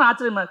பயங்கரமான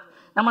ஆச்சரியமாக இருக்குது.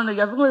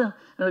 நம்ம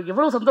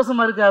எவ்வளோ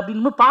சந்தோஷமாக இருக்குது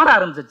அப்படின்னு பாட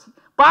ஆரம்பிச்சிச்சு.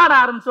 பாட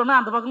ஆரம்பிச்சோன்னா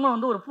அந்த பக்கமாக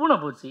வந்து ஒரு பூனை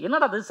போச்சு.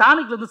 என்னடா அது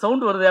சாணிக்குலேருந்து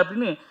சவுண்டு வருது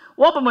அப்படின்னு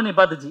ஓப்பன் பண்ணி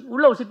பார்த்துச்சு.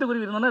 உள்ளே ஒரு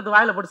சிட்டுக்குருவி இருந்தோன்னா அது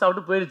வாயில் போட்டு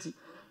சாப்பிட்டு போயிடுச்சு.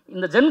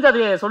 இந்த ஜென்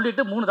கதையை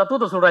சொல்லிவிட்டு 3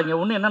 தத்துவத்தை சொல்கிறாங்க.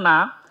 ஒன்று என்னென்னா,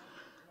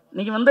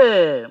 நீங்கள் வந்து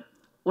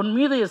உன்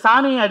மீது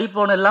சாணியை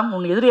அடிப்பவன் எல்லாம்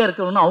உன் எதிரியாக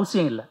இருக்கணும்னு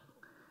அவசியம் இல்லை.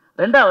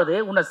 2வது,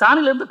 உன்னை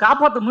சாணியிலேருந்து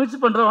காப்பாற்ற முயற்சி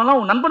பண்ணுறவங்களாம்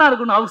உன் நண்பனாக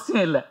இருக்கணும்னு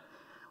அவசியம் இல்லை.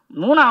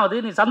 3வது,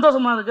 நீ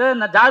சந்தோஷமாக இருக்க,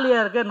 நான்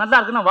ஜாலியாக இருக்க, நல்லா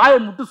இருக்குன்னா வாயை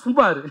முட்டு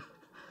சும்மா இரு.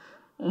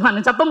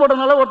 நீ சத்தம்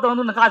போட்டதுனால ஒருத்தன்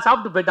வந்து உன்னை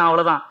சாப்பிட்டு போயிட்டான்,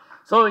 அவ்வளோதான்.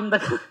 ஸோ இந்த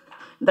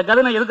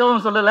கதை நான்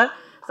எதுக்காகவும் சொல்லலை.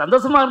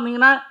 சந்தோஷமாக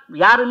இருந்தீங்கன்னா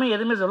யாருமே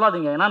எதுவுமே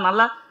சொல்லாதீங்க. ஏன்னா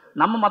நல்லா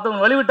நம்ம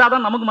மற்றவங்க வழிவிட்டால்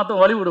தான் நமக்கு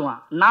மற்றவங்க வழி விடுவான்.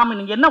 நாம்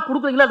நீங்கள் என்ன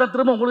கொடுக்குறீங்களோ அதை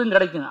திரும்ப உங்களுக்கும்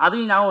கிடைக்கும்.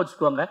 அதையும் ஞாபகம்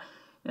வச்சுக்கோங்க.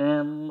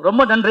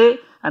 ரொம்ப நன்றி.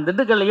 அந்த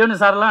திண்டுக்கல் லியோனி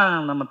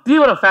சார்லாம் நம்ம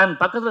தீவிர ஃபேன்.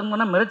 பக்கத்தில்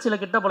இருந்தோம்னா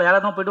மிரட்சியில் கிட்ட போல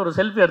யாராவது போய்ட்டு ஒரு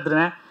செல்ஃபி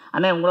எடுத்துருவேன்.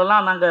 அண்ணே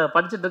உங்களெல்லாம் நாங்கள்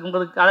படிச்சுட்டு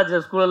இருக்கும்போது காலேஜ்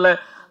ஸ்கூலில்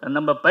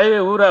நம்ம பைய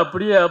ஊரை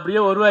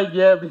அப்படியே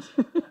உருவாக்கி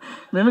அப்படின்னு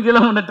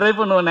மிமிக்கெல்லாம் ஒன்று ட்ரை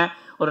பண்ணுவேனே.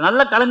 ஒரு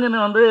நல்ல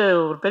கலைஞன் வந்து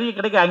ஒரு பெரிய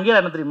கிடைக்க அங்கேயே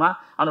என்ன தெரியுமா,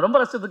 அவனை ரொம்ப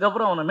கஷ்டத்துக்கு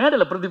அப்புறம் அவனை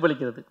மேடையில்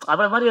பிரதிபலிக்கிறது.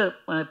 அப்புறம் மாதிரி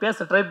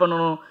பேச ட்ரை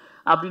பண்ணணும்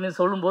அப்படின்னு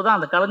சொல்லும்போது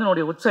அந்த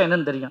கலைஞனுடைய உச்சம்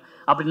என்னன்னு தெரியும்.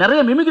 அப்படி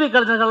நிறைய மிமிக்ரி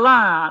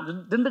கலைஞர்கள்லாம்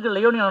திண்டுக்கல்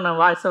லியோனியோட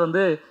வாய்ஸை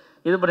வந்து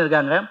இது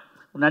பண்ணியிருக்காங்க.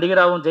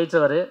 நடிகராகவும்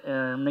ஜெயிச்சவர்.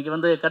 இன்றைக்கி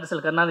வந்து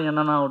கடைசியில் கண்ணாடி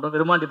அண்ணனாகட்டும்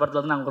விருமாண்டி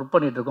படத்தில் வந்து நாங்கள் ஒர்க்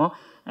பண்ணிகிட்ருக்கோம்.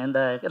 இந்த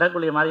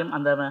கிடக்குழிய மாதிரியும்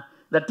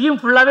இந்த டீம்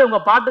ஃபுல்லாகவே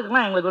உங்கள்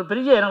பாட்டுக்கெல்லாம் எங்களுக்கு ஒரு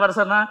பெரிய எனக்கு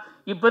வரசன்னா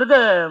இப்போ இருக்க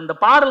இந்த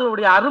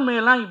பாடல்களுடைய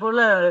அருமையெல்லாம் இப்போ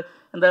உள்ள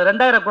இந்த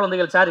 2000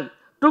 குழந்தைகள்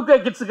 2K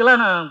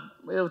கிட்ஸுக்கெல்லாம்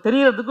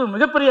தெரியறதுக்கு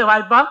மிகப்பெரிய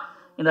வாய்ப்பாக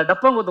இந்த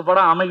டப்பங்குத்து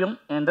படம் அமையும்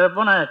என்ற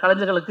போன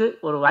கலைஞர்களுக்கு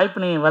ஒரு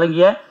வாய்ப்பினை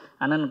வழங்கிய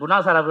அண்ணன் குணா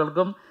சார்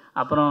அவர்களுக்கும்,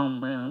 அப்புறம்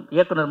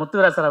இயக்குனர்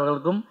முத்துவீரா சார்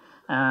அவர்களுக்கும்,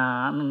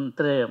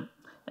 திரு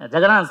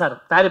ஜெகநாதன் சார்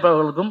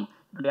தயாரிப்பாளர்களுக்கும்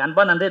என்னுடைய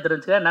அன்பான நன்றியை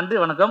தெரிவிச்சுக்கிறேன். நன்றி,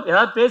 வணக்கம்.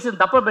 ஏதாவது பேசி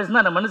தப்பாக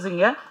பேசினா என்னை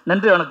மன்னிச்சுங்க.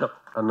 நன்றி, வணக்கம்.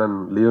 அண்ணன்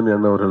லியோனி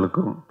அண்ணன்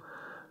அவர்களுக்கும்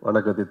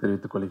வணக்கத்தை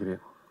தெரிவித்துக்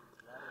கொள்கிறேன்.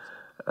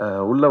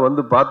 உள்ளே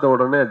வந்து பார்த்த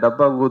உடனே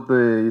டப்பாங்கூத்து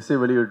இசை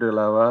வெளியீட்டு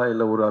விழாவா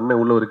இல்லை ஒரு அண்ணன்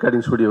உள்ள ஒரு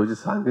ரெக்கார்டிங் ஸ்டுடியோ வச்சு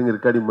சாங்குங்க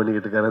ரெக்கார்டிங்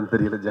பண்ணிக்கிட்டு இருக்காருன்னு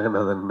தெரியல.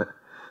 ஜெகநாதன்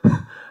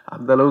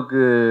அந்த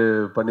அளவுக்கு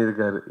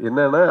பண்ணியிருக்காரு.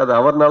 என்னன்னா அது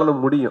அவர்னால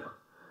முடியும்,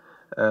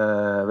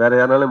 வேற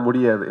யாராலும்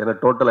முடியாது. ஏன்னா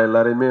டோட்டலாக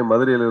எல்லாரையுமே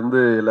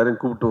மதுரையிலேருந்து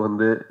எல்லாரையும் கூப்பிட்டு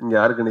வந்து இங்கே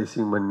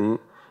ஆர்கனைசிங் பண்ணி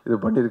இது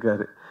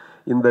பண்ணியிருக்காரு.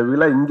 இந்த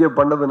விழா இங்கே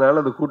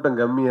பண்ணதுனால அது கூட்டம்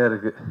கம்மியாக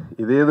இருக்குது.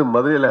 இதே இது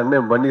மதுரையில்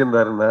அண்ணன்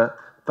பண்ணியிருந்தாருன்னா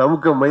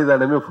தமுக்க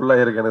மைதானமே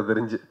ஃபுல்லாக இருக்குது எனக்கு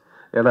தெரிஞ்சு.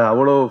 ஏன்னா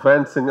அவ்வளோ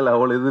ஃபேன்ஸுங்கள்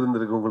அவ்வளோ இது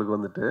இருந்திருக்கு உங்களுக்கு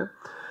வந்துட்டு.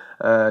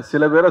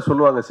 சில பேரை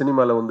சொல்லுவாங்க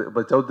சினிமாவில் வந்து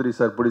இப்போ சௌத்ரி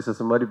சார்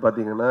ப்ரொடியூசர்ஸ் மாதிரி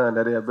பார்த்தீங்கன்னா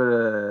நிறையா பேர்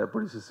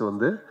ப்ரொடியூசர்ஸ்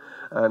வந்து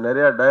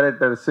நிறையா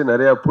டைரக்டர்ஸு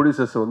நிறையா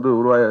ப்ரொடியூசர்ஸ் வந்து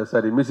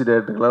மியூசிக்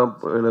டைரக்டர்லாம்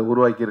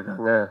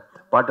உருவாக்கியிருக்காங்க,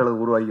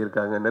 பாட்டாளர்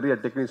உருவாக்கியிருக்காங்க, நிறைய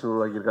டெக்னீஷியன்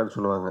உருவாக்கியிருக்கான்னு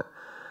சொல்லுவாங்க.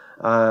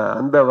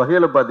 அந்த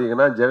வகையில்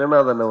பார்த்தீங்கன்னா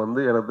ஜெகநாதனை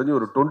வந்து எனக்கு தெரிஞ்சு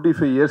ஒரு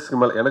 25 இயர்ஸ்க்கு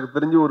மேலே எனக்கு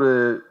தெரிஞ்சு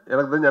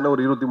ஆனால்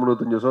ஒரு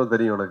 23-25 வருஷம்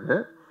தெரியும் எனக்கு.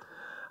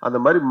 அந்த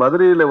மாதிரி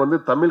மதுரையில் வந்து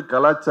தமிழ்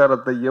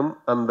கலாச்சாரத்தையும்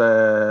அந்த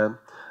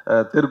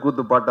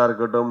தெருக்கூத்து பாட்டாக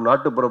இருக்கட்டும்,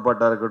 நாட்டுப்புற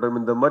பாட்டாக இருக்கட்டும்,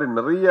 இந்த மாதிரி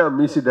நிறைய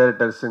மியூசிக்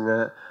டைரக்டர்ஸுங்க,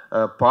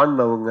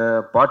 பாடினவங்க,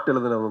 பாட்டு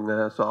எழுதினவங்க,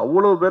 ஸோ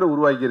அவ்வளோ பேர்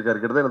உருவாக்கியிருக்காரு.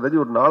 கிட்டத்தட்ட எனக்கு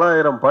தெரிஞ்சு ஒரு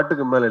 4000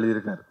 பாட்டுக்கு மேலே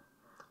எழுதியிருக்காரு.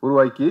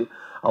 உருவாக்கி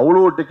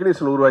அவ்வளோ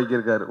டெக்னீஷியன்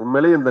உருவாக்கியிருக்காரு.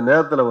 உண்மையிலேயே இந்த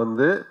நேரத்தில்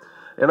வந்து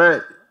ஏன்னா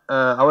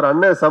அவர்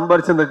அண்ணன்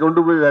சம்பாரிச்சு அந்த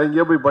கொண்டு போய் வேற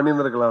எங்கேயோ போய்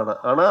பண்ணியிருந்திருக்கலாம்.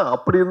 ஆனால்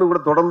அப்படி இருந்தும் கூட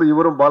தொடர்ந்து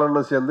இவரும்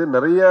பாலனும் சேர்ந்து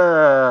நிறைய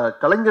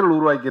கலைஞர்கள்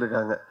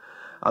உருவாக்கியிருக்காங்க.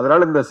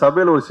 அதனால் இந்த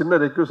சபையில் ஒரு சின்ன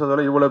ரெக்வஸ்ட்,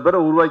 அதோட இவ்வளோ பேரை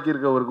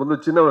உருவாக்கியிருக்கவருக்கு வந்து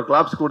சின்ன ஒரு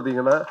கிளாப்ஸ்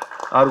கொடுத்தீங்கன்னா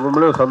அவருக்கு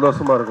உண்மையிலே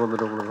சந்தோஷமாக இருக்கும்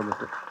வந்துட்டு உங்களுக்கு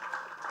வந்துட்டு.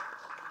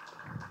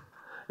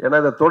 ஏன்னா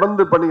இதை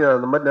தொடர்ந்து பண்ணி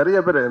அந்த மாதிரி நிறைய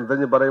பேர் எனக்கு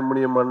தெரிஞ்சு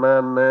பறையமுனியம்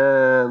அண்ணன்,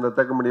 இந்த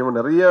தக்கமுடியம்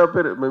நிறைய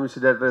பேர்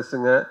மியூசிக்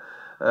டைரக்டர்ஸுங்க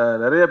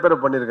நிறைய பேரை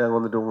பண்ணியிருக்காங்க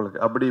வந்துட்டு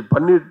உங்களுக்கு. அப்படி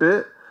பண்ணிவிட்டு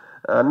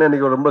அண்ணன்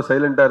இன்னைக்கு ரொம்ப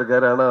சைலண்ட்டாக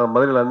இருக்கார். ஆனால்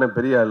மதுரையில் அண்ணன்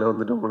பெரிய ஆள்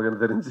வந்துட்டு உங்களுக்கு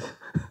எனக்கு தெரிஞ்சு.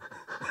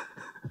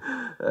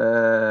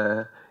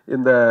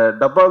 இந்த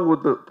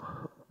டப்பாங்கூத்து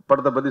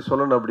படத்தை பற்றி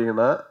சொல்லணும்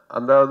அப்படின்னா,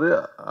 அதாவது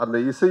அந்த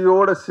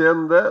இசையோடு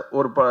சேர்ந்த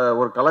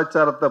ஒரு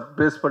கலாச்சாரத்தை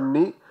பேஸ்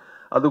பண்ணி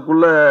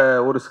அதுக்குள்ளே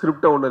ஒரு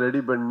ஸ்கிரிப்டை ஒன்று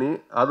ரெடி பண்ணி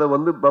அதை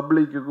வந்து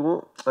பப்ளிக்குக்கும்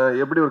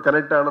எப்படி ஒரு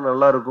கனெக்ட் ஆனால்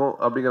நல்லாயிருக்கும்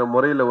அப்படிங்கிற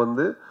முறையில்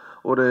வந்து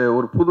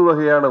ஒரு புது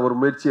வகையான ஒரு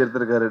முயற்சி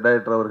எடுத்திருக்காரு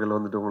டைரக்டர் அவர்கள்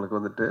வந்துட்டு உங்களுக்கு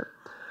வந்துட்டு.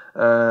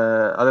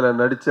 அதில்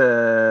நடித்த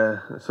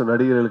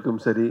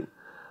நடிகர்களுக்கும் சரி,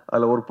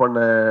 அதில் ஒர்க் பண்ண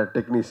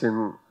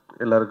டெக்னீஷியன்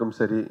எல்லாருக்கும்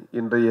சரி,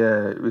 இன்றைய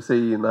இசை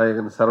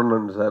நாயகன்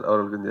சரவணன் சார்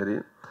அவர்களுக்கும் சரி.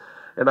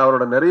 ஏன்னா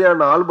அவரோட நிறையா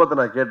ஆல்பத்தை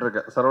நான்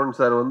கேட்டிருக்கேன். சரவணன்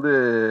சார் வந்து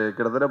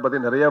கிட்டத்தட்ட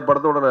பார்த்தீங்கன்னா நிறையா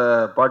படத்தோட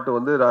பாட்டு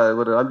வந்து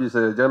ஒரு ராம்ஜி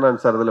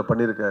ஜெகநாத் சார் இதில்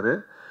பண்ணியிருக்காரு.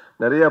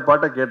 நிறையா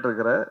பாட்டை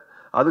கேட்டிருக்கிறேன்.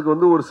 அதுக்கு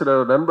வந்து ஒரு சில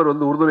நண்பர்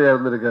வந்து உறுதுணையாக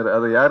இருந்திருக்காரு.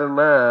 அது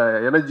யாருன்னா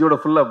எனர்ஜியோட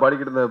ஃபுல்லாக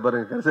பாடிக்கிட்டு இருந்தா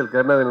பாருங்க, கரிசல்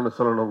கருணாநிதி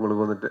சொல்லணும்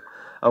உங்களுக்கு வந்துட்டு.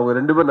 அவங்க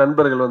 2 பேர்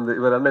நண்பர்கள் வந்து,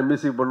 இவர் அண்ணன்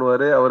மியூசிக்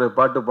பண்ணுவார், அவர்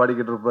பாட்டு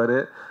பாடிக்கிட்டு இருப்பார்,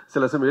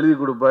 சில சமயம் எழுதி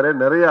கொடுப்பாரு.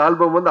 நிறைய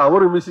ஆல்பம் வந்து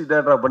அவரும் மியூசிக்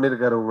டேரக்டராக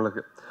பண்ணியிருக்காரு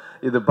உங்களுக்கு.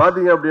 இது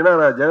பார்த்தீங்க அப்படின்னா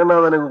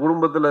ஜெகநாதன் எங்கள்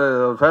குடும்பத்தில்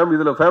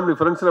ஃபேமிலி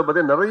ஃப்ரெண்ட்ஸில்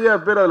பார்த்தீங்கன்னா நிறைய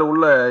பேர் அதில்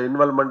உள்ள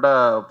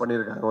இன்வால்மெண்ட்டாக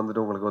பண்ணியிருக்காங்க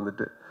வந்துட்டு உங்களுக்கு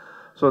வந்துட்டு.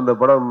 ஸோ இந்த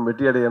படம்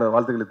வெற்றியடைய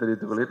வாழ்த்துக்களை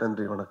தெரிவித்துக் கொள்ள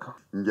நன்றி, வணக்கம்.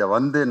 இங்கே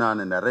வந்து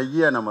நான்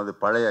நிறைய நமது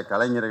பழைய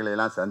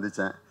கலைஞர்களையெல்லாம்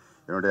சந்தித்தேன்.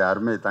 என்னுடைய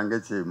அருமை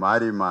தங்கச்சி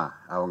மாரியம்மா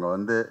அவங்க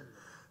வந்து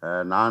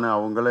நானும்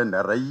அவங்களும்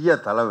நிறைய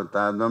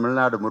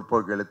தமிழ்நாடு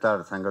முற்போக்கு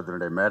எழுத்தாளர்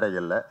சங்கத்தினுடைய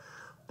மேடைகளில்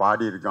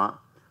பாடியிருக்கோம்.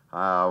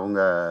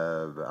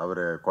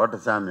 அவர்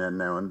கோட்டசாமி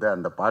அண்ணன் வந்து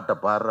அந்த பாட்டை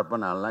பாடுறப்ப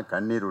நான்லாம்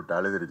கண்ணீர் விட்டு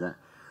அழுதுருக்கேன்.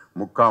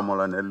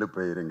 முக்காமுளம் நெல்லு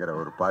பயிருங்கிற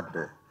ஒரு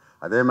பாட்டு.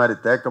 அதே மாதிரி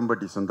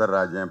தேக்கம்பட்டி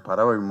சுந்தரராஜன்,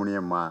 பறவை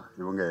முனியம்மா,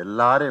 இவங்க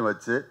எல்லாரையும்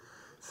வச்சு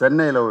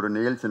சென்னையில் ஒரு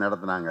நிகழ்ச்சி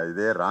நடத்தினாங்க.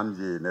 இதே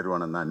ராம்ஜி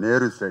நிறுவனம் தான்,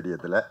 நேரு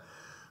ஸ்டேடியத்தில்.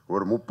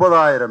 ஒரு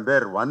 30,000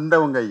 பேர்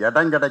வந்தவங்க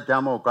இடம்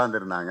கிடைக்காம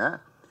உட்காந்துருந்தாங்க.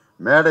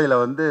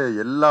 மேடையில் வந்து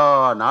எல்லா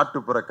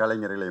நாட்டுப்புற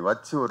கலைஞர்களையும்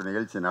வச்சு ஒரு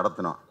நிகழ்ச்சி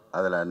நடத்தினோம்.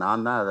 அதில்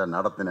நான் தான் அதை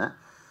நடத்தினேன்.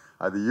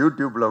 அது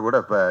யூடியூப்பில் கூட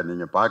இப்போ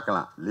நீங்கள்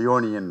பார்க்கலாம்.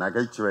 லியோனியின்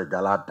நகைச்சுவை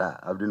கலாட்டா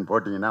அப்படின்னு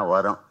போட்டிங்கன்னா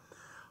வரும்.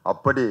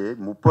 அப்படி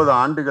 30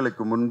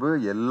 ஆண்டுகளுக்கு முன்பு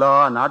எல்லா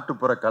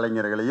நாட்டுப்புற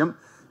கலைஞர்களையும்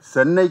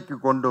சென்னைக்கு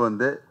கொண்டு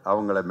வந்து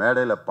அவங்கள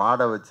மேடையில்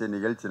பாட வச்சு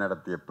நிகழ்ச்சி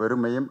நடத்திய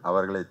பெருமையும்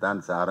அவர்களைத்தான்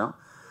சாரும்.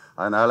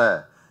 அதனால்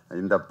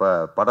இந்த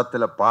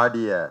படத்தில்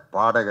பாடிய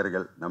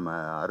பாடகர்கள் நம்ம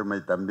அருமை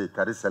தம்பி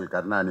கரிசல்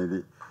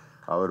கருணாநிதி,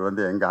 அவர்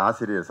வந்து எங்கள்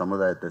ஆசிரியர்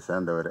சமுதாயத்தை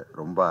சேர்ந்தவர்,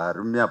 ரொம்ப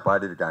அருமையாக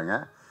பாடியிருக்காங்க.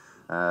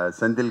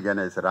 செந்தில்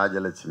கணேஷ்,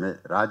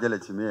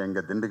 ராஜலட்சுமி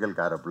எங்கள்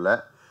திண்டுக்கல்கார பிள்ளை.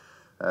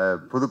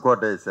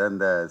 புதுக்கோட்டையை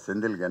சேர்ந்த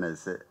செந்தில்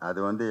கணேஷ், அது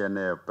வந்து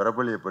என்னை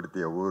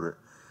பிரபலியப்படுத்திய ஊர்.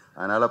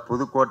 அதனால்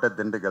புதுக்கோட்டை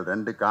திண்டுக்கல்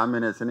 2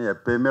 காம்பினேஷனும்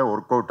எப்பயுமே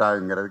ஒர்க் அவுட்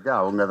ஆகுங்கிறதுக்கு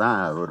அவங்க தான்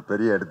ஒரு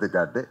பெரிய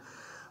எடுத்துக்காட்டு.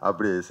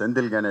 அப்படி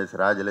செந்தில் கணேஷ்,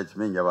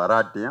 ராஜலட்சுமி இங்கே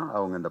வராட்டியும்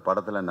அவங்க இந்த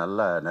படத்தில்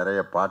நல்லா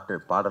நிறைய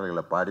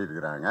பாடல்களை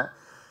பாடியிருக்கிறாங்க.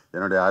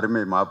 என்னுடைய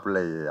அருமை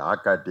மாப்பிள்ளை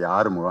ஆக்காட்டி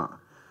ஆறுமுகம்,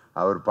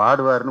 அவர்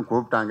பாடுவார்னு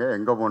கூப்பிட்டாங்க,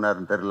 எங்கே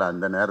போனார்னு தெரில.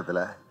 அந்த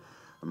நேரத்தில்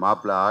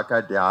மாப்பிள்ளை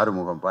ஆக்காட்டி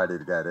ஆறுமுகம்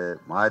பாடியிருக்காரு.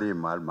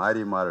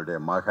 மாரியம்மாளுடைய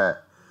மக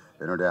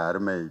என்னுடைய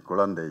அருமை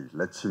குழந்தை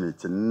லட்சுமி,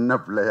 சின்ன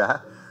பிள்ளையா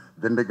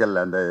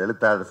திண்டுக்கல்ல அந்த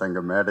எழுத்தாளர் சங்க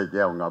மேடைக்கு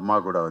அவங்க அம்மா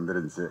கூட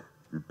வந்துருந்துச்சு.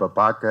 இப்போ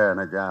பார்க்க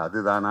எனக்கு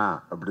அதுதானா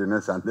அப்படின்னு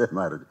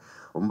சந்தேகமாக இருக்குது.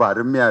 ரொம்ப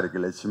அருமையாக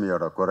இருக்குது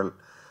லட்சுமியோட குரல்.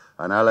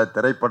 அதனால்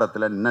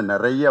திரைப்படத்தில் இன்னும்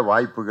நிறைய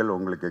வாய்ப்புகள்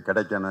உங்களுக்கு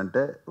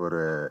கிடைக்கணுன்ட்டு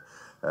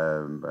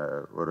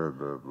ஒரு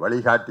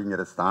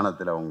வழிகாட்டிங்கிற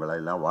ஸ்தானத்தில் உங்களை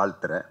எல்லாம்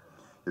வாழ்த்துறேன்.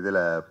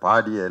 இதில்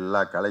பாடிய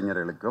எல்லா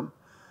கலைஞர்களுக்கும்,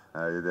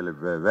 இதில்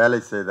வேலை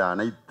செய்த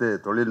அனைத்து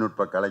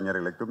தொழில்நுட்ப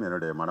கலைஞர்களுக்கும்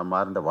என்னுடைய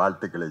மனமார்ந்த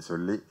வாழ்த்துக்களை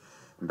சொல்லி,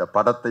 இந்த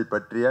படத்தை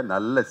பற்றிய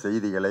நல்ல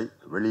செய்திகளை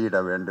வெளியிட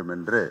வேண்டும்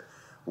என்று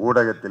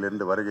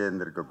ஊடகத்திலிருந்து வருகை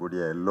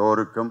இருந்திருக்கக்கூடிய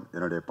எல்லோருக்கும்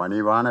என்னுடைய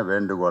பணிவான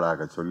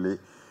வேண்டுகோளாக சொல்லி,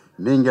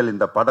 நீங்கள்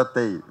இந்த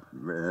படத்தை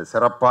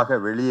சிறப்பாக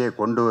வெளியே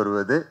கொண்டு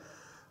வருவது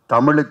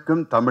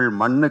தமிழுக்கும், தமிழ்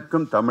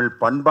மண்ணுக்கும், தமிழ்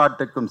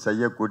பண்பாட்டுக்கும்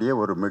செய்யக்கூடிய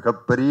ஒரு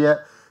மிகப்பெரிய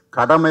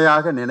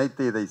கடமையாக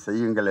நினைத்து இதை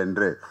செய்யுங்கள்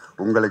என்று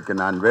உங்களுக்கு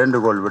நான்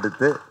வேண்டுகோள்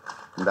விடுத்து,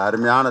 இந்த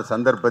அருமையான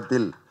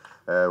சந்தர்ப்பத்தில்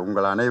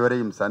உங்கள்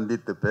அனைவரையும்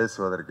சந்தித்து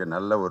பேசுவதற்கு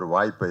நல்ல ஒரு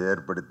வாய்ப்பை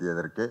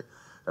ஏற்படுத்தியதற்கு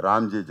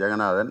ராம்ஜி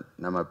ஜெகநாதன்,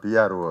 நம்ம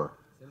பிஆர்ஓ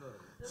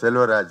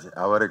செல்வராஜ்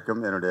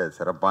அவருக்கும் என்னுடைய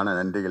சிறப்பான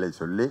நன்றிகளை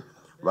சொல்லி,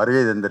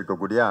 வருகை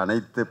தந்திருக்கக்கூடிய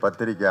அனைத்து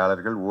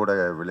பத்திரிகையாளர்கள்,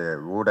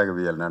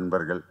 ஊடகவியல்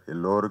நண்பர்கள்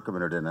எல்லோருக்கும்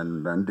என்னுடைய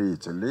நன்றியை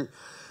சொல்லி,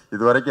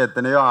 இதுவரைக்கும்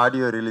எத்தனையோ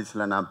ஆடியோ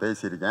ரிலீஸில் நான்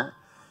பேசியிருக்கேன்.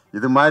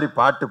 இது மாதிரி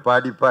பாட்டு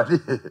பாடி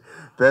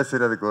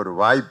பேசுகிறதுக்கு ஒரு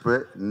வாய்ப்பு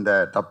இந்த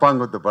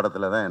டப்பாங்குத்து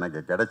படத்தில் தான்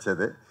எனக்கு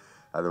கிடைச்சது.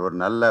 அது ஒரு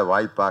நல்ல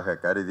வாய்ப்பாக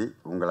கருதி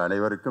உங்கள்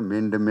அனைவருக்கும்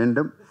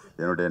மீண்டும்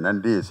என்னுடைய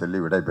நன்றியை சொல்லி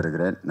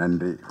விடைபெறுகிறேன்.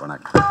 நன்றி,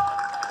 வணக்கம்.